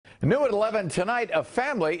New at 11 tonight, a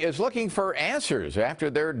family is looking for answers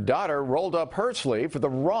after their daughter rolled up her sleeve for the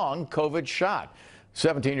wrong COVID shot.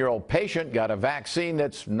 17-year-old patient got a vaccine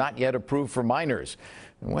that's not yet approved for minors.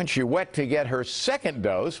 When she went to get her second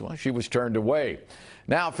dose, well, she was turned away.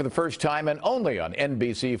 Now, for the first time and only on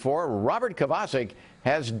NBC4, Robert Kovacik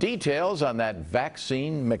has details on that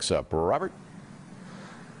vaccine mix-up. Robert?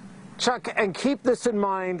 Chuck, and keep this in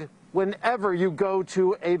mind whenever you go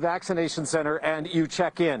to a vaccination center and you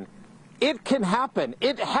check in. It can happen.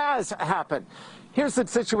 It has happened. Here's the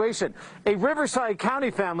situation. A Riverside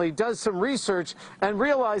County family does some research and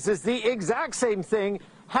realizes the exact same thing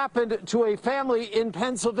happened to a family in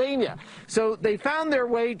Pennsylvania. So they found their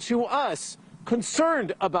way to us,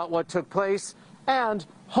 concerned about what took place and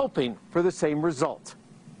hoping for the same result.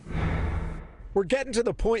 We're getting to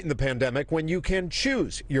the point in the pandemic when you can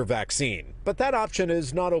choose your vaccine. But that option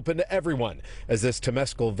is not open to everyone, as this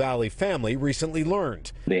Temescal Valley family recently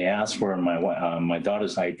learned. They asked for my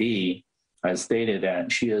daughter's ID. I stated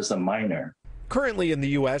that she is a minor. Currently in the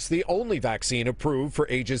U.S., the only vaccine approved for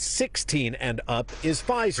ages 16 and up is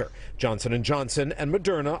Pfizer. Johnson & Johnson and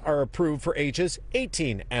Moderna are approved for ages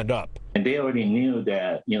 18 and up. And they already knew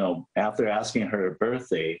that, after asking her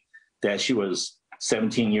birthday, that she was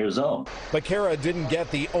 17 years old. But Kara didn't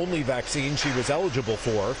get the only vaccine she was eligible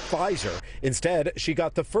for, Pfizer. Instead, she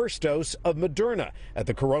got the first dose of Moderna at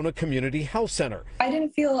the Corona Community Health Center. I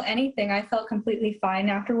didn't feel anything. I felt completely fine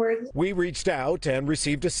afterwards. We reached out and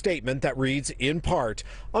received a statement that reads, in part,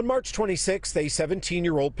 on March 26th, a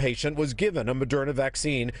 17-year-old patient was given a Moderna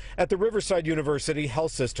vaccine at the Riverside University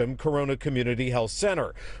Health System Corona Community Health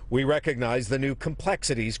Center. We recognize the new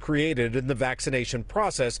complexities created in the vaccination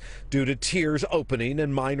process due to tiers opening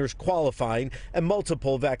and minors qualifying and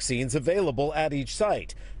multiple vaccines available at each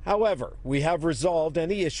site. However, we have resolved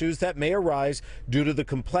any issues that may arise due to the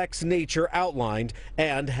complex nature outlined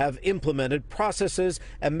and have implemented processes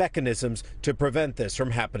and mechanisms to prevent this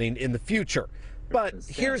from happening in the future. But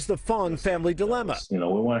here's the Fong family dilemma. We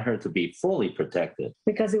want her to be fully protected.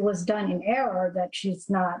 Because it was done in error, that she's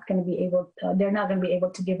not going to be able, they're not going to be able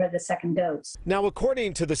to give her the second dose. Now,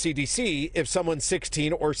 according to the CDC, if someone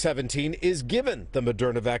 16 or 17 is given the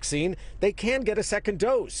Moderna vaccine, they can get a second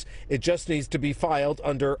dose. It just needs to be filed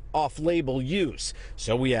under off-label use.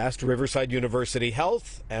 So we asked Riverside University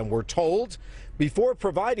Health, and we're told, before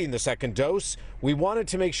providing the second dose, we wanted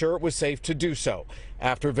to make sure it was safe to do so.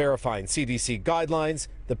 After verifying CDC guidelines,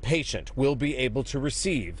 the patient will be able to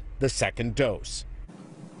receive the second dose.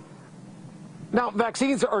 Now,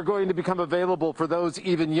 vaccines are going to become available for those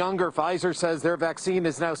even younger. Pfizer says their vaccine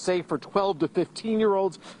is now safe for 12 to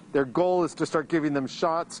 15-year-olds. Their goal is to start giving them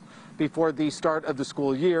shots before the start of the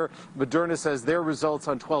school year. Moderna says their results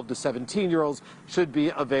on 12 to 17-year-olds should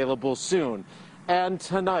be available soon. And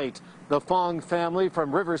tonight, the Fong family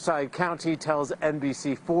from Riverside County tells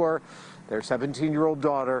NBC4 their 17-year-old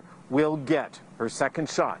daughter will get her second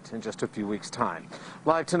shot in just a few weeks' time.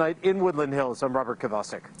 Live tonight in Woodland Hills, I'm Robert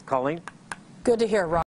Kovacik. Colleen? Good to hear, Rob.